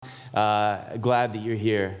Glad that you're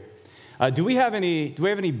here. Do we have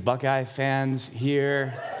any Buckeye fans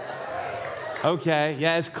here? Okay,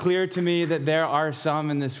 yeah, it's clear to me that there are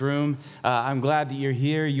some in this room. I'm glad that you're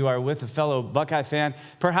here. You are with a fellow Buckeye fan.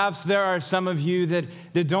 Perhaps there are some of you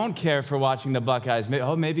that don't care for watching the Buckeyes.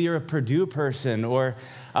 Maybe you're a Purdue person, or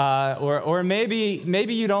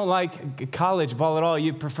maybe you don't like college ball at all.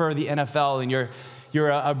 You prefer the NFL, and you're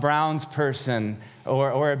a Browns person,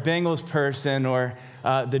 or a Bengals person, or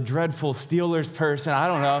the dreadful Steelers person. I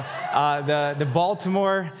don't know. The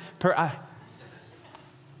Baltimore.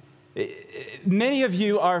 Many of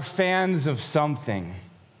you are fans of something.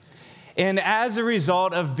 And as a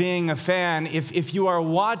result of being a fan, if you are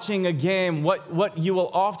watching a game, what you will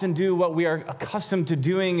often do, what we are accustomed to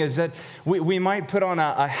doing, is that we might put on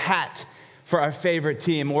a hat for our favorite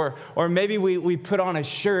team, or maybe we put on a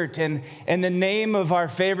shirt, and the name of our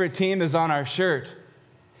favorite team is on our shirt.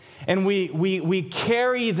 And we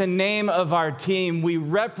carry the name of our team. We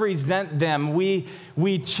represent them. We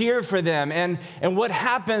cheer for them. And what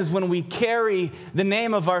happens when we carry the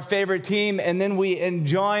name of our favorite team and then we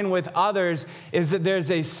join with others is that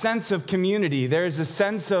there's a sense of community. There's a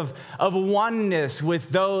sense of oneness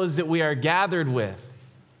with those that we are gathered with.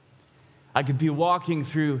 I could be walking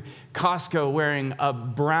through Costco wearing a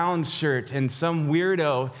Browns shirt, and some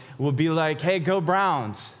weirdo will be like, "Hey, go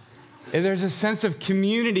Browns." And there's a sense of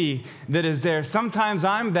community that is there. Sometimes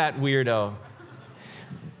I'm that weirdo.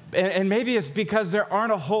 And maybe it's because there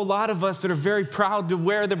aren't a whole lot of us that are very proud to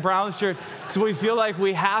wear the Browns shirt, so we feel like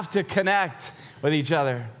we have to connect with each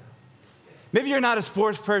other. Maybe you're not a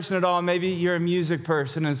sports person at all. Maybe you're a music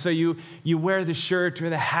person, and so you wear the shirt or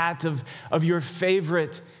the hat of your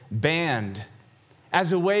favorite band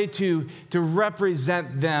as a way to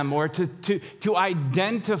represent them, or to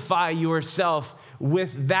identify yourself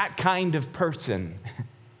with that kind of person.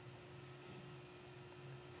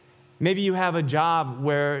 Maybe you have a job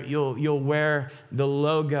where you'll wear the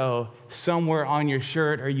logo somewhere on your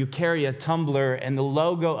shirt, or you carry a tumbler and the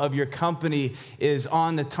logo of your company is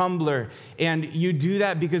on the tumbler. And you do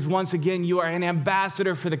that because, once again, you are an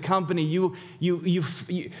ambassador for the company. You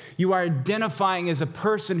are identifying as a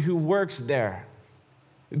person who works there.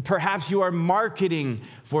 Perhaps you are marketing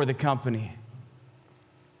for the company.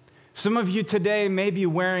 Some of you today may be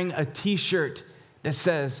wearing a t-shirt that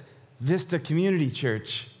says Vista Community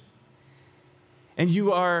Church. And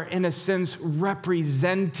you are, in a sense,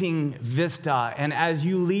 representing Vista. And as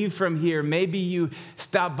you leave from here, maybe you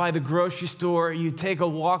stop by the grocery store, you take a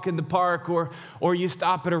walk in the park, or you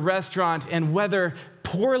stop at a restaurant, and whether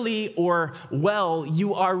poorly or well,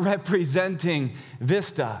 you are representing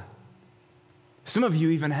Vista. Some of you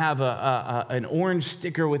even have an orange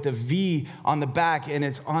sticker with a V on the back, and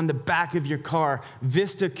it's on the back of your car,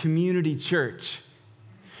 Vista Community Church.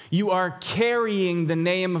 You are carrying the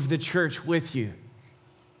name of the church with you.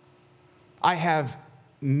 I have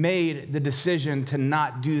made the decision to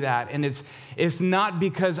not do that, and it's not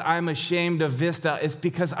because I'm ashamed of Vista. It's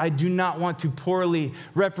because I do not want to poorly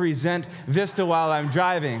represent Vista while I'm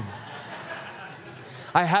driving.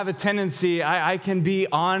 I have a tendency, I can be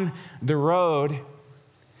on the road,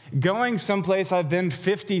 going someplace I've been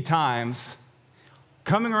 50 times,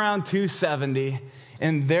 coming around 270,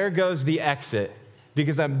 and there goes the exit,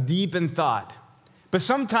 because I'm deep in thought. But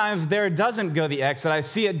sometimes there doesn't go the exit. I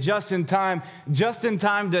see it just in time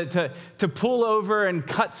to pull over and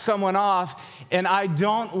cut someone off, and I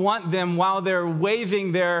don't want them, while they're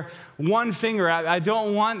waving their one finger out, I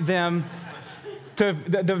don't want them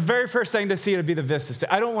the very first thing to see it be the Vista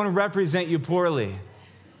sticker. I don't want to represent you poorly.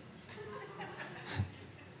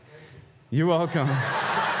 You're welcome.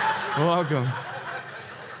 You're welcome.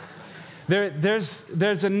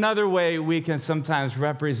 There's another way we can sometimes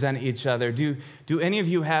represent each other. Do any of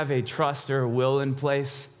you have a trust or a will in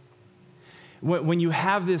place? When you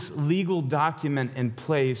have this legal document in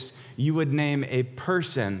place, you would name a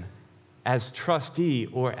person as trustee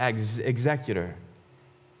or executor.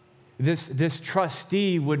 This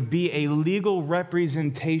trustee would be a legal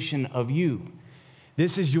representation of you.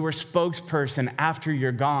 This is your spokesperson after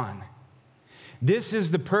you're gone. This is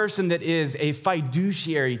the person that is a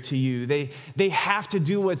fiduciary to you. They have to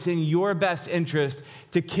do what's in your best interest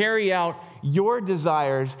to carry out your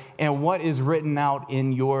desires and what is written out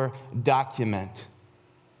in your document.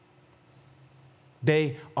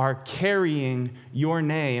 They are carrying your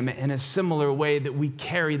name in a similar way that we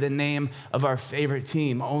carry the name of our favorite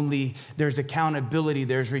team, only there's accountability,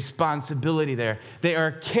 there's responsibility there. They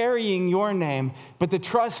are carrying your name, but the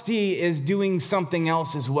trustee is doing something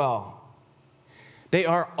else as well. They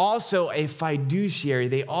are also a fiduciary.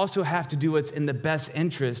 They also have to do what's in the best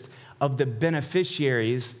interest of the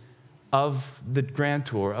beneficiaries of the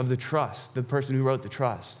grantor, of the trust, the person who wrote the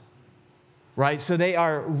trust. Right? So they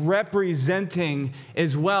are representing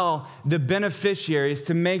as well the beneficiaries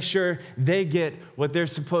to make sure they get what they're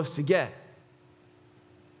supposed to get,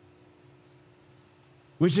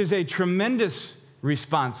 which is a tremendous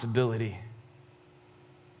responsibility.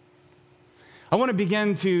 I want to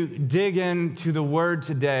begin to dig into the word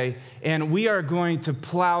today, and we are going to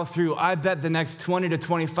plow through, I bet the next 20 to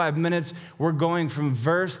 25 minutes, we're going from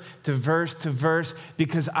verse to verse to verse,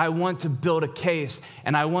 because I want to build a case,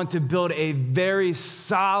 and I want to build a very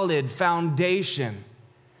solid foundation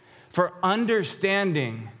for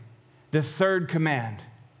understanding the third command.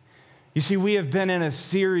 You see, we have been in a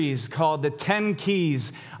series called The 10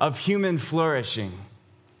 Keys of Human Flourishing.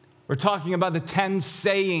 We're talking about the 10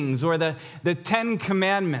 sayings or the 10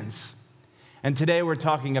 commandments. And today we're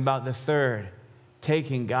talking about the third,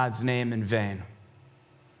 taking God's name in vain.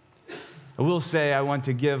 I will say I want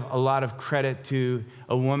to give a lot of credit to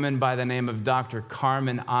a woman by the name of Dr.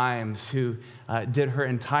 Carmen Imes, who did her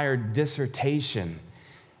entire dissertation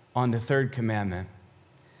on the third commandment.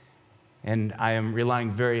 And I am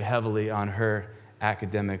relying very heavily on her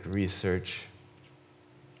academic research.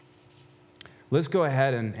 Let's go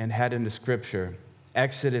ahead and head into Scripture.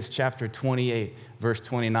 Exodus chapter 28, verse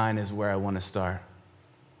 29 is where I want to start.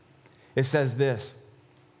 It says this: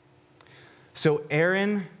 "So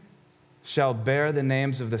Aaron shall bear the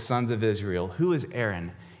names of the sons of Israel." Who is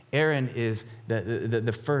Aaron? Aaron is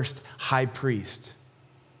the first high priest.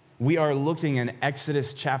 We are looking in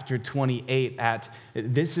Exodus chapter 28 at,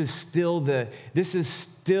 this is still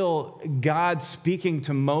God speaking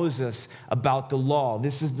to Moses about the law.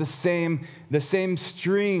 This is the same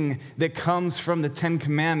string that comes from the 10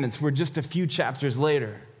 Commandments. We're just a few chapters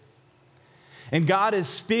later. And God is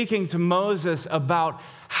speaking to Moses about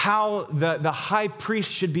how the high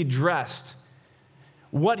priest should be dressed,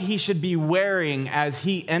 what he should be wearing as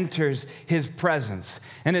he enters his presence.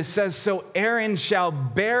 And it says, "So Aaron shall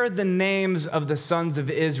bear the names of the sons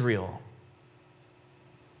of Israel."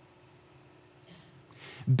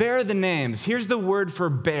 Bear the names. Here's the word for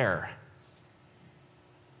bear.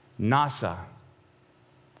 Nasa.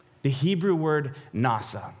 The Hebrew word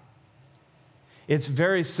nasa. It's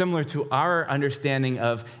very similar to our understanding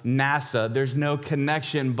of NASA. There's no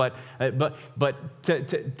connection, but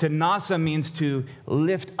to NASA means to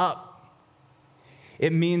lift up.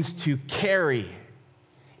 It means to carry.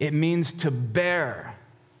 It means to bear.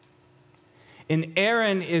 And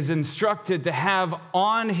Aaron is instructed to have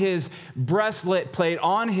on his breastplate plate,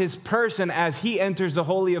 on his person as he enters the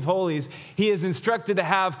Holy of Holies, he is instructed to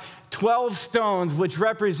have 12 stones, which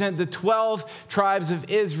represent the 12 tribes of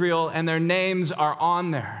Israel, and their names are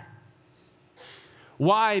on there.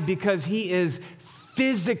 Why? Because he is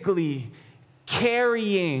physically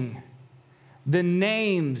carrying the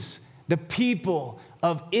names, the people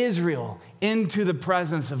of Israel into the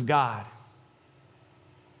presence of God.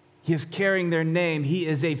 He is carrying their name. He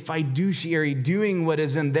is a fiduciary doing what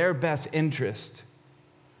is in their best interest.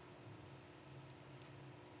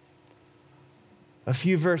 A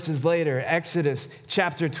few verses later, Exodus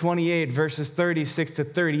chapter 28, verses 36 to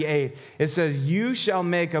 38, it says, "You shall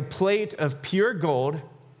make a plate of pure gold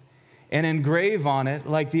and engrave on it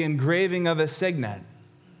like the engraving of a signet.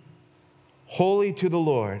 Holy to the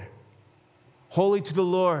Lord. Holy to the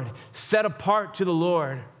Lord. Set apart to the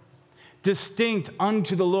Lord. Distinct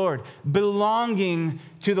unto the Lord, belonging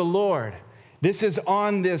to the Lord." This is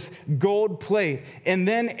on this gold plate. "And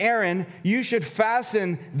then Aaron, you should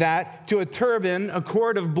fasten that to a turban, a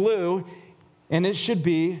cord of blue, and it should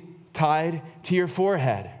be tied to your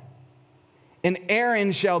forehead. And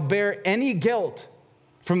Aaron shall bear any guilt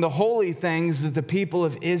from the holy things that the people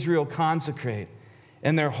of Israel consecrate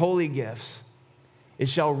and their holy gifts. It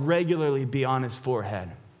shall regularly be on his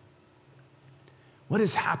forehead." What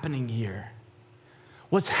is happening here?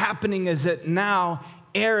 What's happening is that now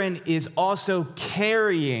Aaron is also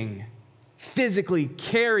physically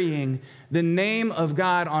carrying the name of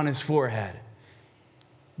God on his forehead.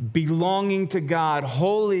 Belonging to God,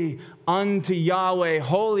 holy unto Yahweh,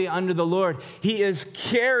 holy unto the Lord. He is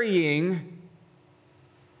carrying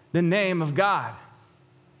the name of God.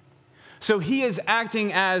 So he is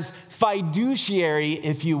acting as fiduciary,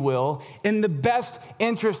 if you will, in the best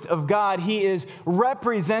interest of God. He is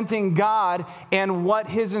representing God and what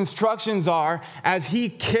his instructions are as he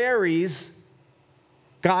carries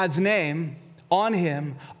God's name on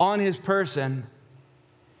him, on his person.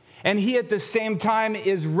 And he at the same time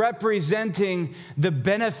is representing the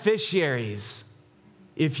beneficiaries,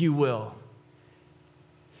 if you will.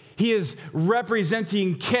 He is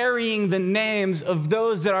representing, carrying the names of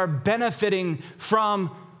those that are benefiting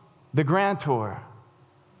from the grantor.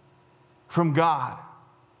 from God,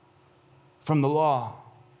 from the law.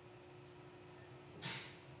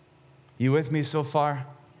 You with me so far?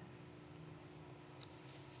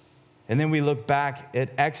 And then we look back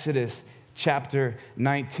at Exodus chapter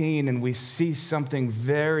 19, and we see something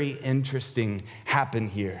very interesting happen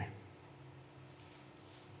here.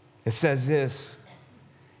 It says this,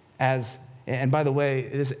 and by the way,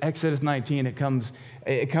 this Exodus 19, it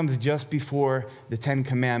comes just before the 10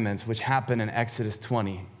 Commandments, which happen in Exodus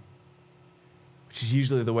 20, which is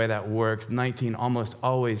usually the way that works. 19 almost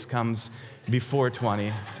always comes before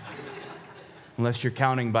 20, unless you're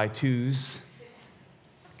counting by twos.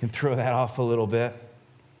 Can throw that off a little bit.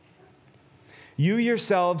 You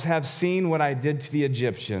yourselves have seen what I did to the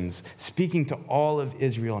Egyptians, speaking to all of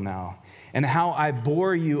Israel now, and how I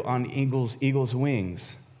bore you on eagle's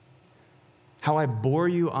wings. How I bore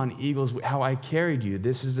you on eagle's wings, how I carried you.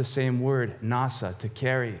 This is the same word, nasa, to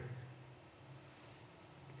carry.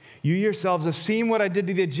 You yourselves have seen what I did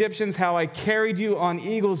to the Egyptians, how I carried you on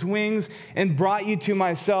eagle's wings and brought you to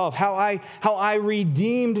myself, how I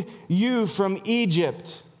redeemed you from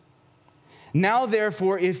Egypt. Now,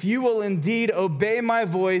 therefore, if you will indeed obey my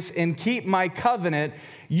voice and keep my covenant,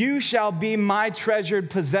 you shall be my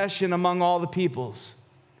treasured possession among all the peoples.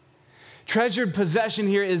 Treasured possession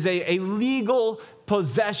here is a legal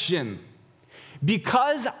possession.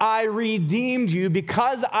 Because I redeemed you,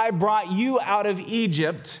 because I brought you out of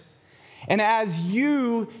Egypt, and as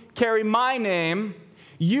you carry my name,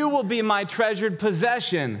 you will be my treasured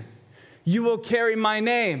possession. You will carry my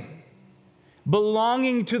name.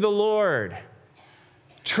 Belonging to the Lord,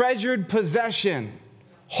 treasured possession,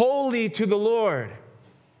 holy to the Lord.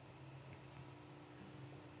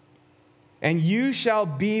 And you shall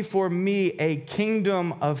be for me a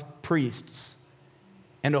kingdom of priests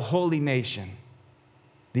and a holy nation.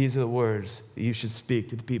 These are the words that you should speak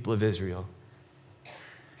to the people of Israel.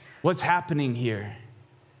 What's happening here?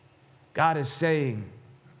 God is saying,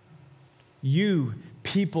 you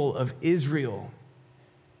people of Israel,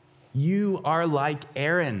 you are like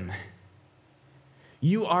Aaron.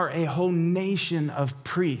 You are a whole nation of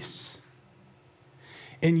priests.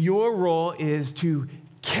 And your role is to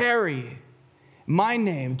carry my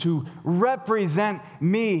name, to represent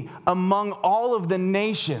me among all of the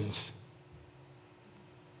nations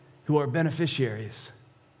who are beneficiaries.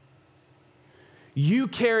 You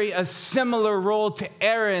carry a similar role to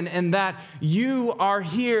Aaron in that you are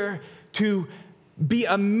here to be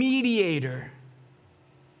a mediator,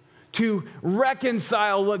 to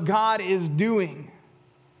reconcile what God is doing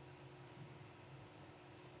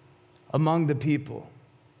among the people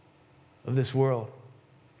of this world.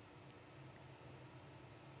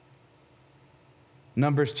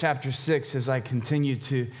 Numbers chapter 6, as I continue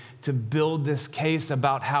to build this case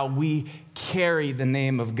about how we carry the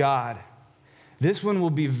name of God. This one will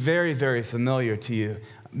be very, very familiar to you,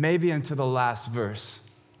 maybe into the last verse.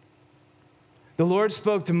 The Lord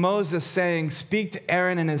spoke to Moses, saying, speak to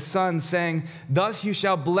Aaron and his sons, saying, thus you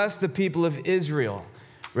shall bless the people of Israel.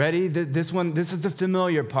 Ready? This is the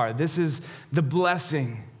familiar part. This is the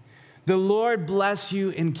blessing. The Lord bless you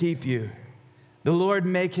and keep you. The Lord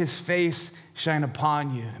make his face shine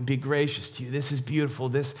upon you and be gracious to you. This is beautiful.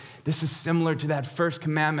 This is similar to that first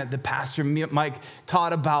commandment that Pastor Mike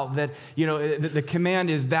taught about, that, the command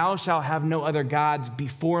is, thou shalt have no other gods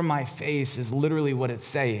before my face, is literally what it's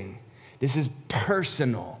saying. This is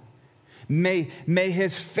personal. May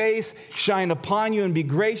his face shine upon you and be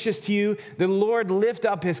gracious to you. The Lord lift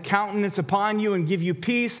up his countenance upon you and give you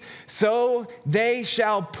peace. So they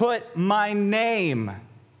shall put my name.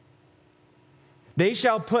 They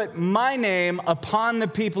shall put my name upon the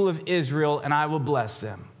people of Israel, and I will bless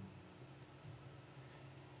them.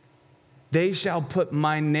 They shall put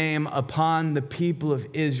my name upon the people of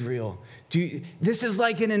Israel. This is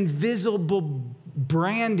like an invisible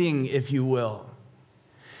branding, if you will.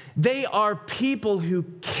 They are people who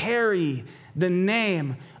carry the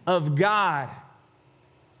name of God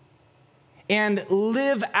and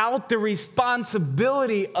live out the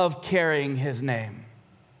responsibility of carrying his name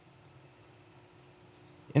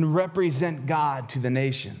and represent God to the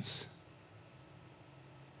nations.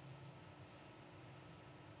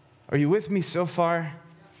 Are you with me so far?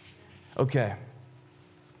 Okay.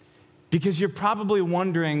 Because you're probably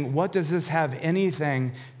wondering, what does this have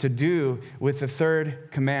anything to do with the third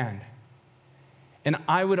command? And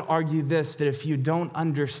I would argue this, that if you don't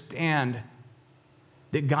understand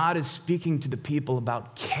that God is speaking to the people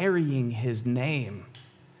about carrying his name,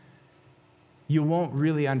 you won't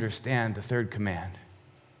really understand the third command.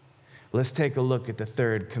 Let's take a look at the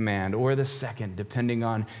third command, or the second, depending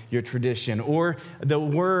on your tradition, or the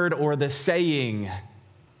word or the saying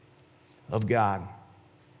of God.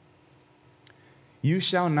 You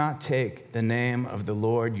shall not take the name of the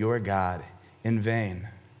Lord your God in vain,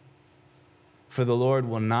 for the Lord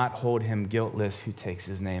will not hold him guiltless who takes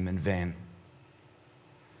his name in vain.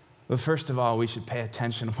 But first of all, we should pay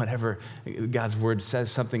attention whenever God's word says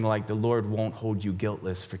something like, the Lord won't hold you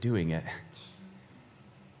guiltless for doing it.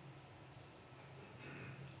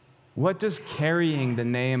 What does carrying the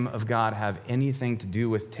name of God have anything to do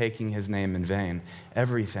with taking his name in vain?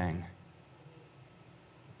 Everything.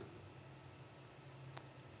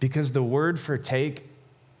 Because the word for take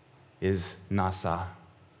is nasa.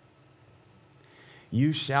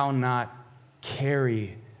 You shall not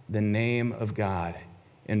carry the name of God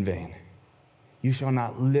in vain. You shall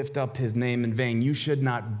not lift up his name in vain. You should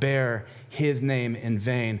not bear his name in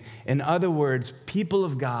vain. In other words, people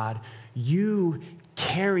of God, you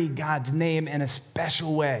carry God's name in a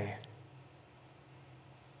special way.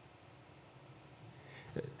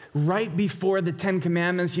 Right before the Ten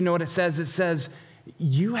Commandments, you know what it says? It says,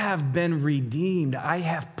 you have been redeemed. I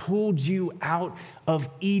have pulled you out of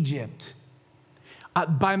Egypt.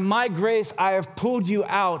 By my grace, I have pulled you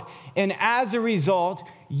out, and as a result,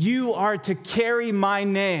 you are to carry my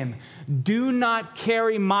name. Do not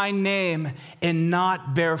carry my name and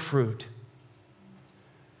not bear fruit.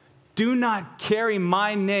 Do not carry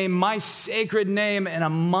my name, my sacred name, in a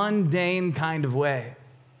mundane kind of way.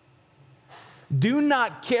 Do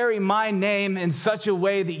not carry my name in such a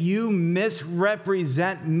way that you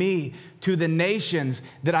misrepresent me to the nations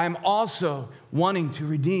that I'm also wanting to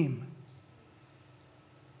redeem.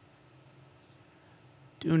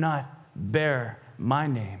 Do not bear my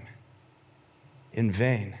name in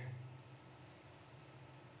vain.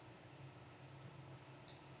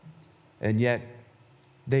 And yet,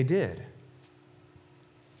 they did.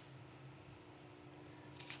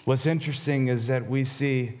 What's interesting is that we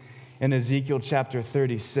see in Ezekiel chapter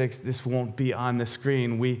 36, this won't be on the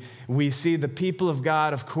screen, we see the people of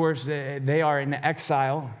God, of course, they are in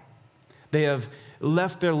exile. They have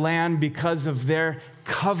left their land because of their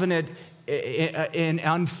covenant in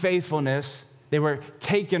unfaithfulness. They were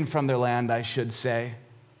taken from their land, I should say.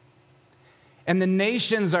 And the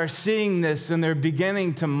nations are seeing this, and they're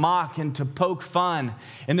beginning to mock and to poke fun.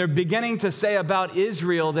 And they're beginning to say about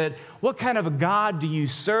Israel that, what kind of a God do you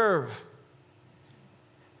serve?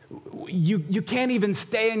 You can't even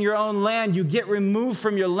stay in your own land. You get removed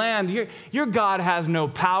from your land. Your God has no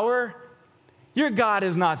power. Your God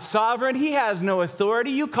is not sovereign. He has no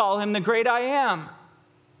authority. You call him the great I am.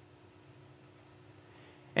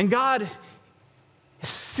 And God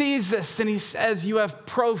sees this and he says, you have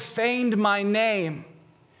profaned my name.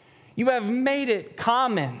 You have made it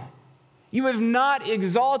common. You have not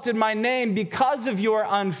exalted my name because of your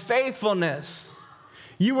unfaithfulness.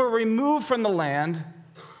 You were removed from the land,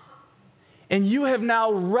 and you have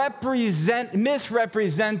now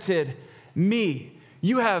misrepresented me.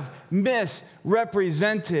 You have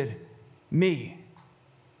misrepresented me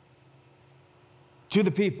to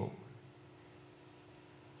the people.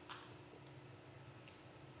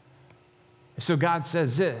 So God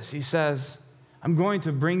says this. He says, I'm going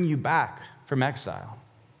to bring you back from exile,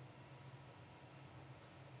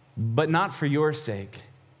 but not for your sake.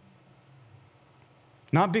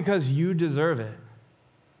 Not because you deserve it,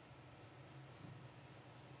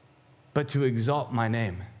 but to exalt my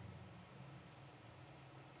name,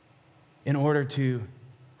 in order to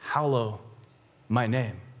hallow my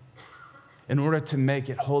name, in order to make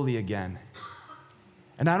it holy again.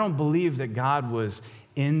 And I don't believe that God was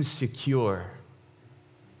insecure.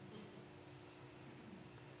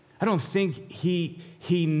 I don't think he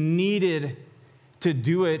needed to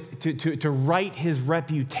do it to right his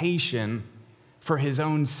reputation for his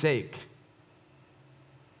own sake,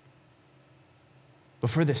 but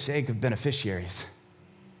for the sake of beneficiaries.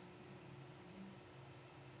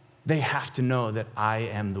 They have to know that I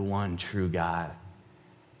am the one true God,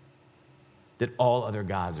 that all other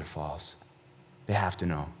gods are false. They have to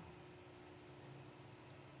know.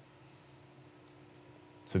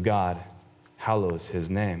 So God hallows his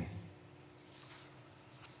name.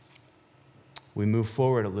 We move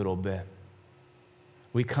forward a little bit.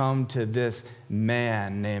 We come to this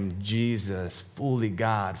man named Jesus, fully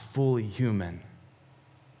God, fully human.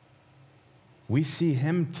 We see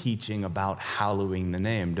him teaching about hallowing the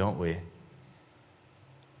name, don't we?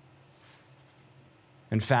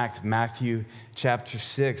 In fact, Matthew chapter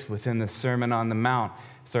 6, within the Sermon on the Mount,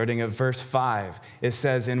 starting at verse 5, it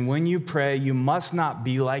says, and when you pray, you must not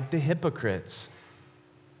be like the hypocrites.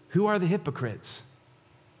 Who are the hypocrites?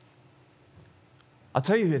 I'll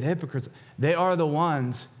tell you who the hypocrites are. They are the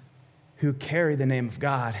ones who carry the name of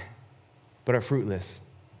God, but are fruitless.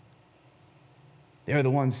 They are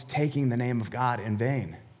the ones taking the name of God in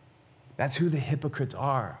vain. That's who the hypocrites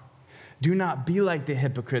are. Do not be like the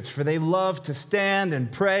hypocrites, for they love to stand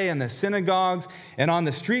and pray in the synagogues and on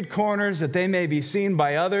the street corners that they may be seen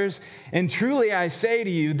by others. And truly I say to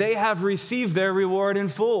you, they have received their reward in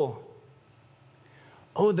full.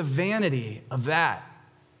 Oh, the vanity of that.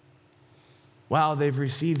 Wow, they've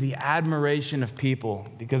received the admiration of people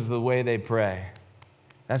because of the way they pray.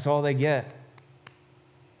 That's all they get.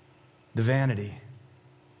 The vanity.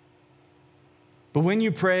 But when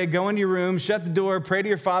you pray, go into your room, shut the door, pray to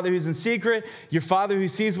your Father who's in secret. Your Father who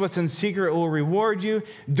sees what's in secret will reward you.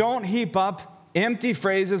 Don't heap up empty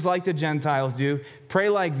phrases like the Gentiles do. Pray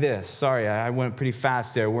like this. Sorry, I went pretty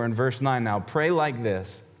fast there. We're in verse 9 now. Pray like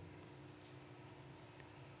this.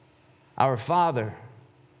 Our Father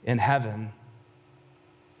in heaven,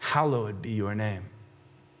 hallowed be your name.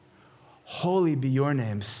 Holy be your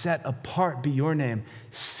name, set apart be your name,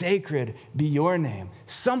 sacred be your name.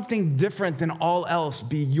 Something different than all else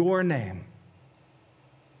be your name.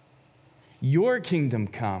 Your kingdom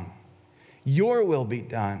come, your will be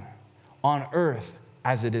done on earth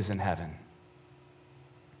as it is in heaven.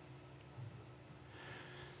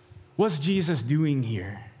 What's Jesus doing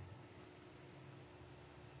here?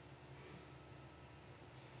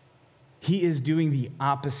 He is doing the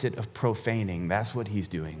opposite of profaning. That's what he's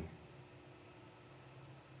doing.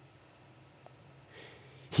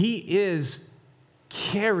 He is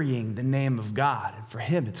carrying the name of God. And for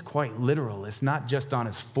him, it's quite literal. It's not just on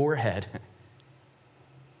his forehead.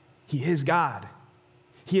 He is God.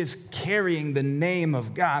 He is carrying the name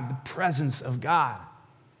of God, the presence of God.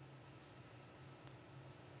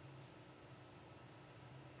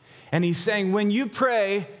 And he's saying, when you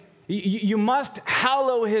pray, you must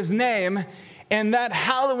hallow his name, and that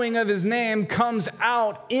hallowing of his name comes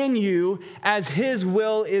out in you as his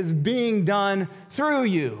will is being done through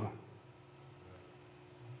you.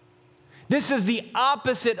 This is the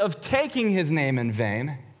opposite of taking his name in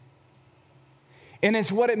vain. And it's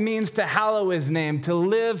what it means to hallow his name, to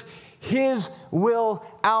live his will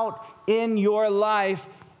out in your life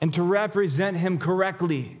and to represent him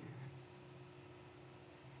correctly.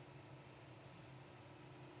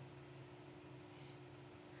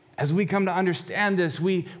 As we come to understand this,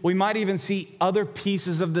 we might even see other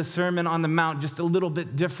pieces of the Sermon on the Mount just a little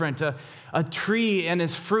bit different. A tree and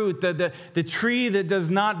its fruit. The tree that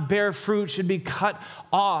does not bear fruit should be cut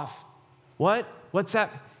off. What? What's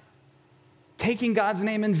that? Taking God's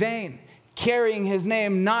name in vain. Carrying his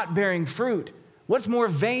name, not bearing fruit. What's more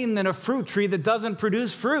vain than a fruit tree that doesn't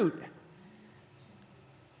produce fruit?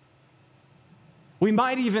 We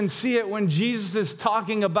might even see it when Jesus is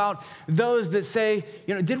talking about those that say,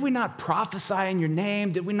 did we not prophesy in your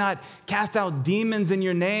name? Did we not cast out demons in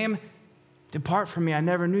your name? Depart from me, I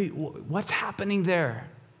never knew you. What's happening there?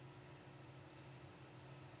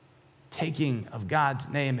 Taking of God's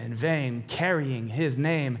name in vain, carrying his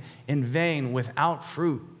name in vain without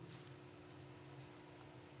fruit.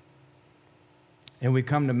 And we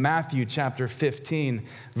come to Matthew chapter 15,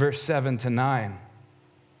 verse 7 to 9.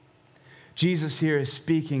 Jesus here is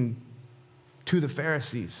speaking to the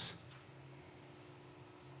Pharisees.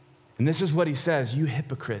 And this is what he says, you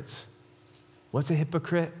hypocrites. What's a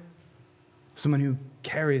hypocrite? Someone who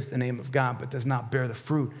carries the name of God but does not bear the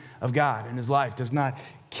fruit of God in his life, does not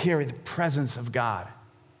carry the presence of God,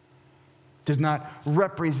 does not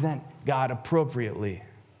represent God appropriately.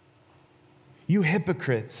 You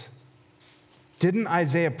hypocrites. Didn't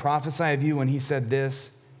Isaiah prophesy of you when he said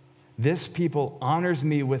this? This people honors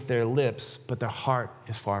me with their lips, but their heart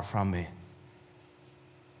is far from me.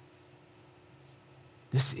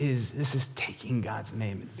 This is taking God's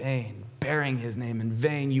name in vain, bearing his name in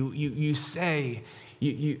vain. You say,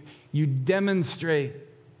 you demonstrate,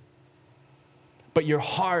 but your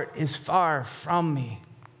heart is far from me.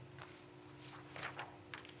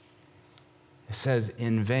 It says,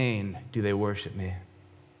 in vain do they worship me,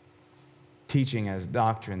 teaching as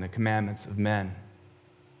doctrine the commandments of men.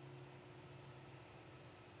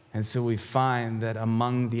 And so we find that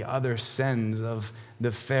among the other sins of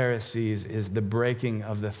the Pharisees is the breaking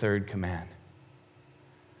of the third command.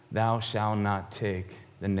 Thou shalt not take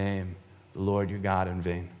the name of the Lord your God in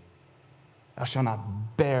vain. Thou shalt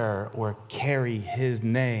not bear or carry his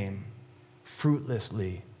name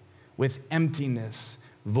fruitlessly, with emptiness,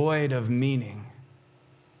 void of meaning.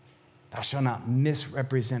 Thou shalt not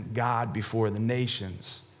misrepresent God before the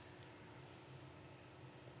nations.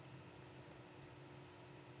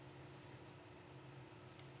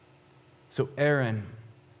 So Aaron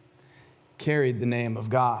carried the name of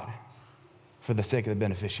God for the sake of the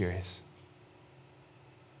beneficiaries.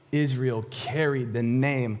 Israel carried the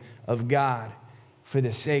name of God for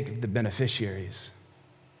the sake of the beneficiaries.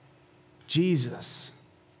 Jesus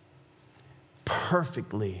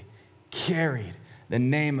perfectly carried the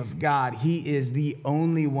name of God. He is the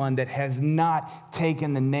only one that has not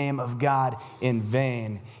taken the name of God in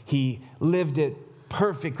vain. He lived it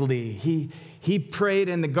perfectly. He prayed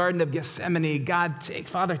in the Garden of Gethsemane,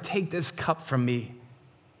 Father, take this cup from me,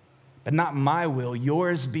 but not my will,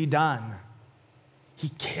 yours be done. He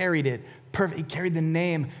carried it perfect. He carried the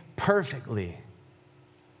name perfectly.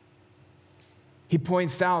 He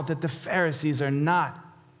points out that the Pharisees are not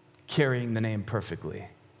carrying the name perfectly.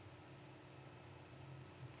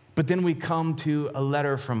 But then we come to a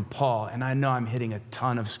letter from Paul, and I know I'm hitting a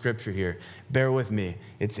ton of scripture here. Bear with me.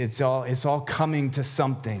 It's all coming to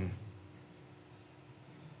something.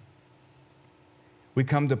 We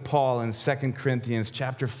come to Paul in 2 Corinthians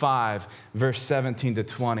chapter 5, verse 17 to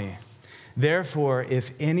 20. Therefore,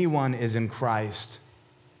 if anyone is in Christ,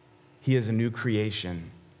 he is a new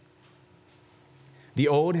creation. The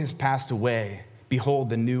old has passed away. Behold,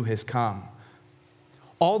 the new has come.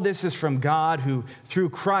 All this is from God who,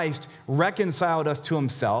 through Christ, reconciled us to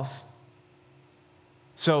himself.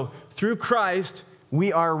 So, through Christ,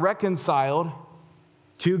 we are reconciled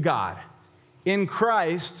to God. In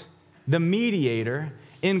Christ, the mediator,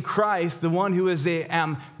 in Christ, the one who is the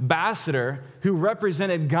ambassador, who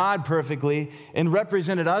represented God perfectly and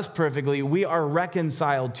represented us perfectly, we are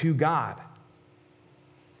reconciled to God.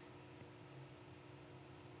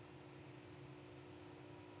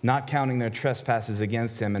 Not counting their trespasses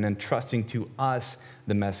against him and entrusting to us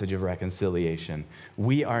the message of reconciliation.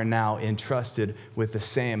 We are now entrusted with the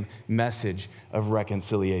same message of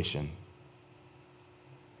reconciliation.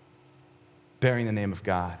 Bearing the name of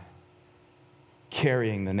God,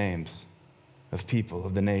 carrying the names of people,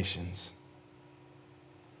 of the nations.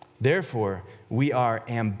 Therefore, we are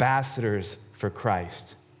ambassadors for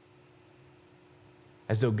Christ,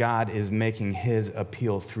 as though God is making his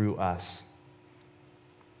appeal through us.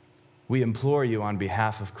 We implore you on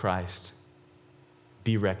behalf of Christ,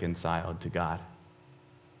 be reconciled to God.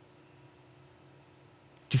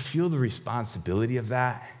 Do you feel the responsibility of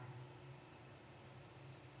that?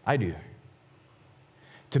 I do.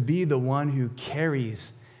 To be the one who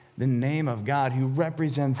carries the name of God, who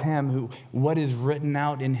represents him, who what is written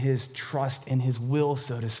out in his trust, in his will,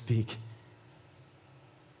 so to speak,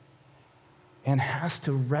 and has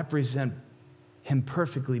to represent him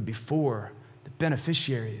perfectly before the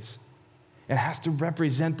beneficiaries. It has to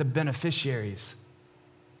represent the beneficiaries.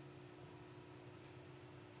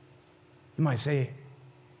 You might say,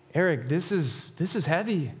 Eric, this is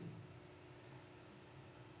heavy.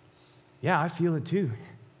 Yeah, I feel it too.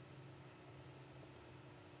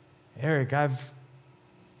 Eric, I've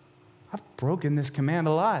broken this command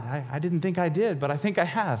a lot. I didn't think I did, but I think I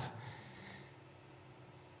have.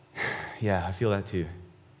 Yeah, I feel that too.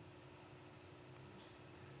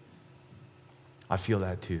 I feel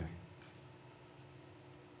that too.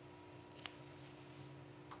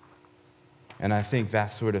 And I think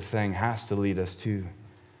that sort of thing has to lead us to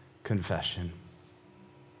confession.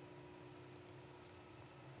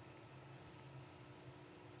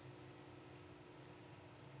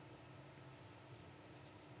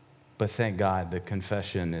 But thank God the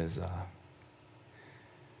confession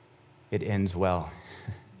it ends well.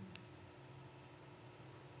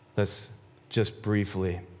 Let's just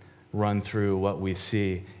briefly run through what we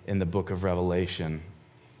see in the book of Revelation.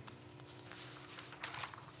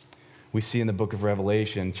 We see in the book of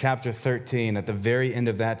Revelation, chapter 13, at the very end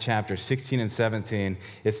of that chapter, 16 and 17,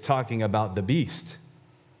 it's talking about the beast.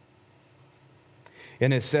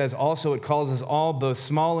 And it says, also it calls us all, both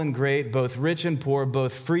small and great, both rich and poor,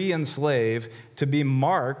 both free and slave, to be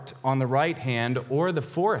marked on the right hand or the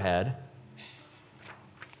forehead,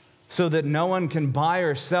 so that no one can buy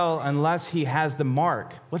or sell unless he has the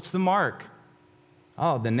mark. What's the mark?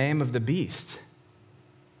 Oh, the name of the beast.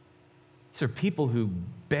 These are people who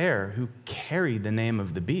carry the name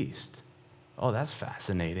of the beast. Oh, that's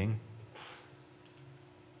fascinating.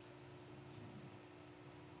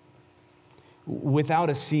 Without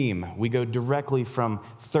a seam, we go directly from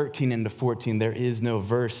 13 into 14. There is no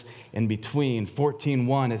verse in between.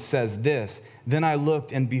 14:1, it says this, then I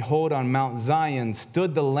looked, and behold, on Mount Zion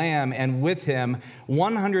stood the Lamb, and with him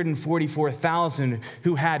 144,000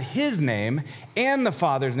 who had his name and the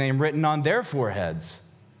Father's name written on their foreheads.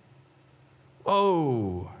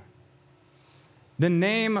 Oh, the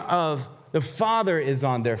name of the Father is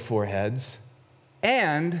on their foreheads,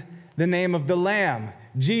 and the name of the Lamb,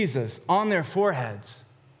 Jesus, on their foreheads.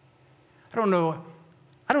 I don't know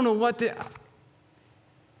what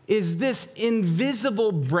is this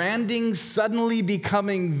invisible branding suddenly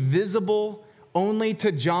becoming visible only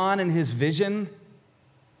to John and his vision?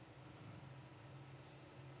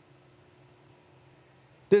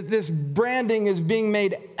 that this branding is being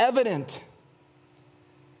made evident.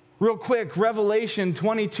 Real quick, Revelation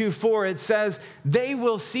 22:4, it says, they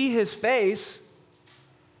will see his face.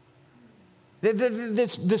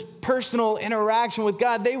 This personal interaction with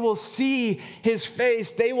God, they will see his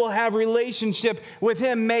face. They will have relationship with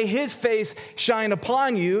him. May his face shine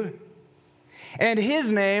upon you, and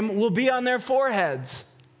his name will be on their foreheads.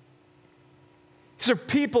 These are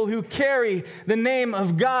people who carry the name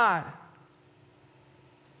of God.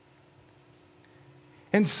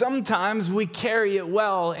 And sometimes we carry it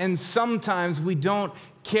well, and sometimes we don't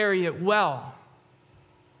carry it well.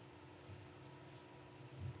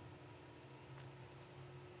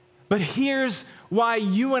 But here's why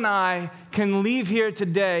you and I can leave here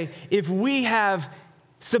today if we have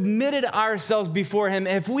submitted ourselves before him,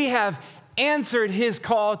 if we have answered his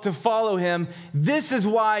call to follow him. This is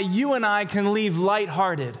why you and I can leave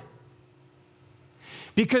lighthearted.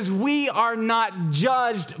 Because we are not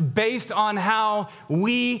judged based on how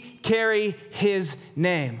we carry his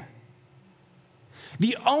name.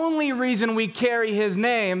 The only reason we carry his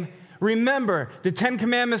name, remember, the Ten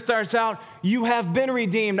Commandments starts out, you have been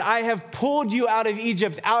redeemed. I have pulled you out of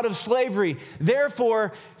Egypt, out of slavery.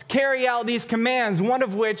 Therefore, carry out these commands, one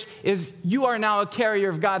of which is you are now a carrier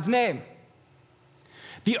of God's name.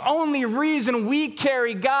 The only reason we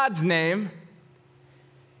carry God's name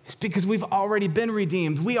is because we've already been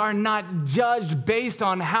redeemed. We are not judged based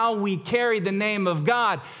on how we carry the name of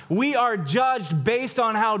God. We are judged based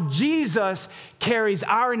on how Jesus carries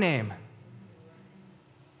our name.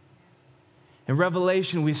 In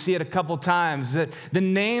Revelation, we see it a couple times that the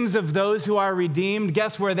names of those who are redeemed,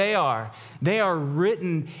 guess where they are? They are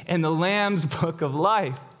written in the Lamb's book of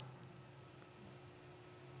life.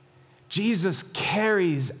 Jesus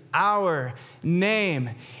carries our name,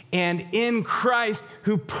 and in Christ,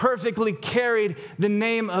 who perfectly carried the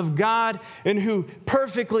name of God and who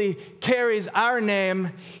perfectly carries our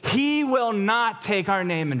name, he will not take our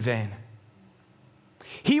name in vain.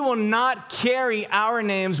 He will not carry our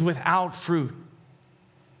names without fruit.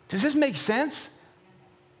 Does this make sense?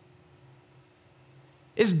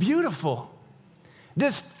 It's beautiful.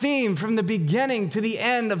 This theme from the beginning to the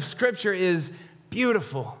end of Scripture is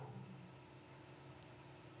beautiful.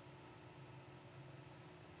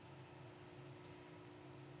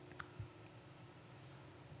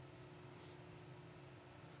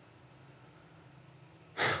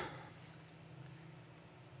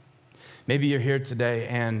 Maybe you're here today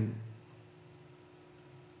and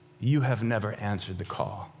you have never answered the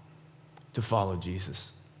call to follow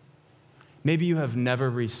Jesus. Maybe you have never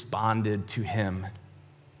responded to him.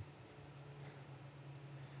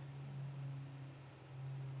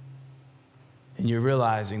 And you're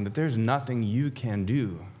realizing that there's nothing you can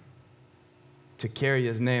do to carry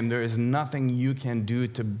his name. There is nothing you can do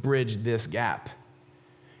to bridge this gap.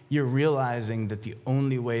 You're realizing that the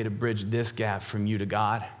only way to bridge this gap from you to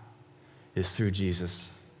God is through Jesus.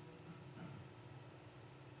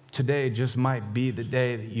 Today just might be the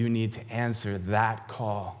day that you need to answer that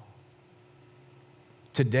call.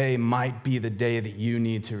 Today might be the day that you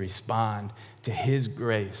need to respond to his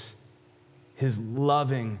grace, his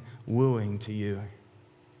loving wooing to you.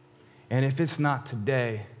 And if it's not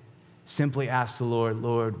today, simply ask the Lord,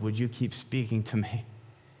 Lord, would you keep speaking to me?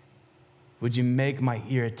 Would you make my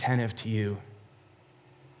ear attentive to you?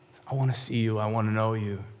 I want to see you. I want to know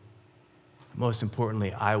you. Most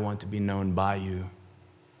importantly, I want to be known by you.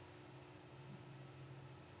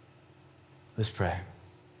 Let's pray.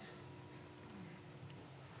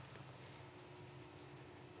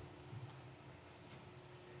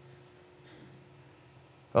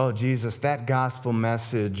 Oh, Jesus, that gospel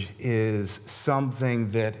message is something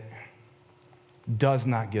that does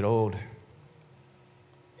not get old.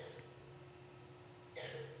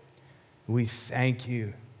 We thank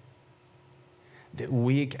you that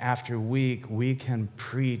week after week we can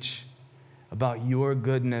preach about your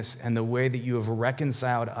goodness and the way that you have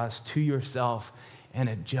reconciled us to yourself, and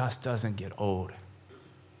it just doesn't get old.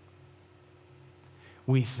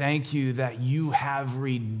 We thank you that you have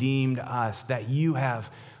redeemed us, that you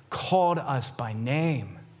have called us by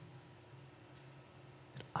name.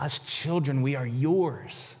 Us children, we are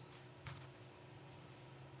yours.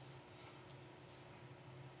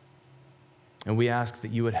 And we ask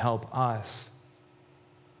that you would help us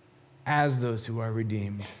as those who are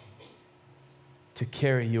redeemed to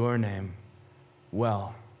carry your name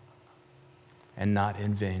well and not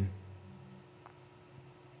in vain.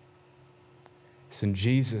 It's in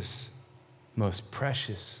Jesus' most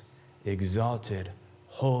precious, exalted,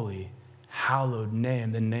 holy, hallowed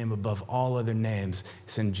name, the name above all other names.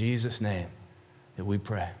 It's in Jesus' name that we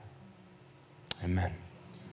pray. Amen.